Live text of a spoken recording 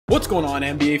What's going on,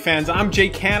 NBA fans? I'm Jay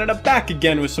Canada, back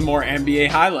again with some more NBA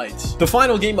highlights. The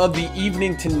final game of the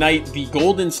evening tonight, the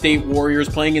Golden State Warriors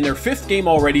playing in their 5th game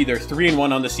already. They're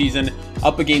 3-1 on the season,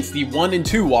 up against the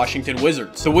 1-2 Washington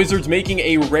Wizards. The Wizards making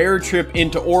a rare trip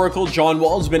into Oracle. John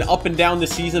Wall's been up and down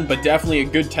this season, but definitely a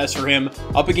good test for him,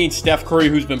 up against Steph Curry,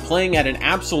 who's been playing at an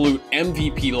absolute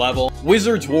MVP level.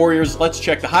 Wizards Warriors, let's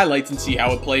check the highlights and see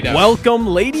how it played out. Welcome,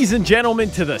 ladies and gentlemen,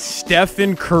 to the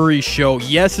Stephen Curry Show.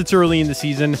 Yes, it's early in the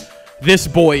season. This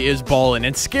boy is ballin'.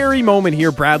 And scary moment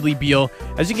here, Bradley Beal,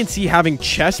 as you can see, having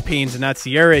chest pains, and that's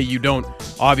the area you don't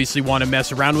obviously want to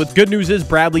mess around with. Good news is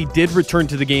Bradley did return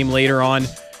to the game later on,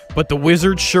 but the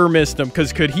Wizards sure missed him,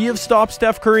 because could he have stopped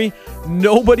Steph Curry?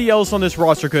 Nobody else on this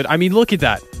roster could. I mean, look at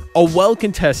that. A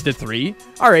well-contested three.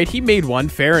 All right, he made one.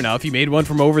 Fair enough. He made one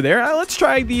from over there. Let's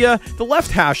try the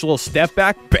left hash. A little step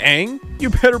back. Bang.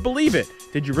 You better believe it.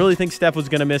 Did you really think Steph was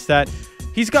going to miss that?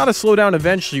 He's got to slow down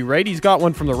eventually, right? He's got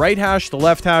one from the right hash, the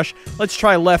left hash. Let's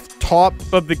try left top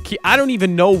of the key. I don't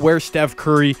even know where Steph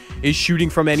Curry is shooting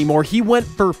from anymore. He went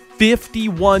for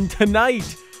 51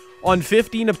 tonight on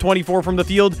 15 of 24 from the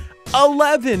field,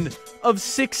 11 of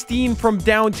 16 from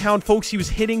downtown. Folks, he was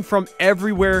hitting from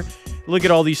everywhere. Look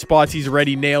at all these spots he's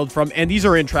already nailed from, and these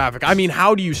are in traffic. I mean,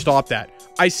 how do you stop that?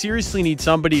 I seriously need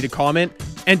somebody to comment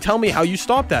and tell me how you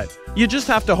stop that. You just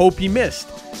have to hope he missed.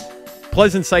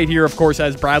 Pleasant sight here, of course,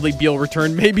 as Bradley Beal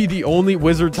returned. Maybe the only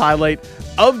Wizards highlight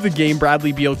of the game,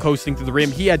 Bradley Beal coasting to the rim.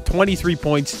 He had 23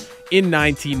 points in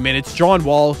 19 minutes. John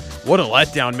Wall, what a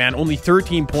letdown, man. Only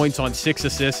 13 points on 6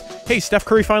 assists. Hey, Steph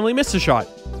Curry finally missed a shot.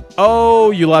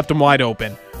 Oh, you left him wide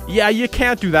open. Yeah, you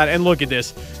can't do that. And look at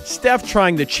this. Steph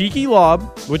trying the cheeky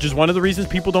lob, which is one of the reasons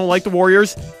people don't like the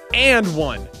Warriors, and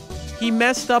one. He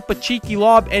messed up a cheeky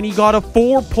lob, and he got a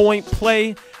 4-point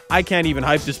play. I can't even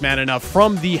hype this man enough.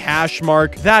 From the hash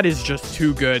mark, that is just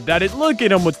too good. Look at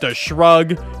him with the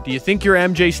shrug. Do you think you're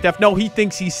MJ Steph? No, he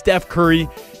thinks he's Steph Curry,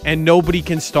 and nobody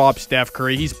can stop Steph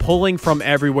Curry. He's pulling from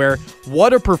everywhere.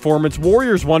 What a performance.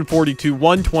 Warriors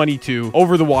 142-122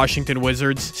 over the Washington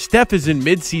Wizards. Steph is in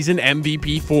midseason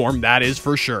MVP form, that is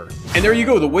for sure. And there you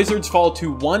go. The Wizards fall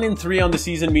to 1-3 on the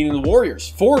season, meaning the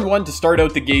Warriors 4-1 to start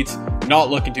out the gates. Not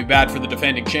looking too bad for the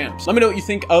defending champs. Let me know what you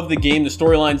think of the game, the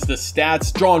storylines, the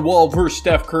stats. John Wall versus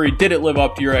Steph Curry. Did it live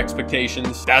up to your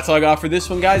expectations? That's all I got for this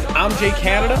one, guys. I'm Jay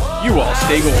Canada. You all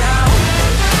stay gold.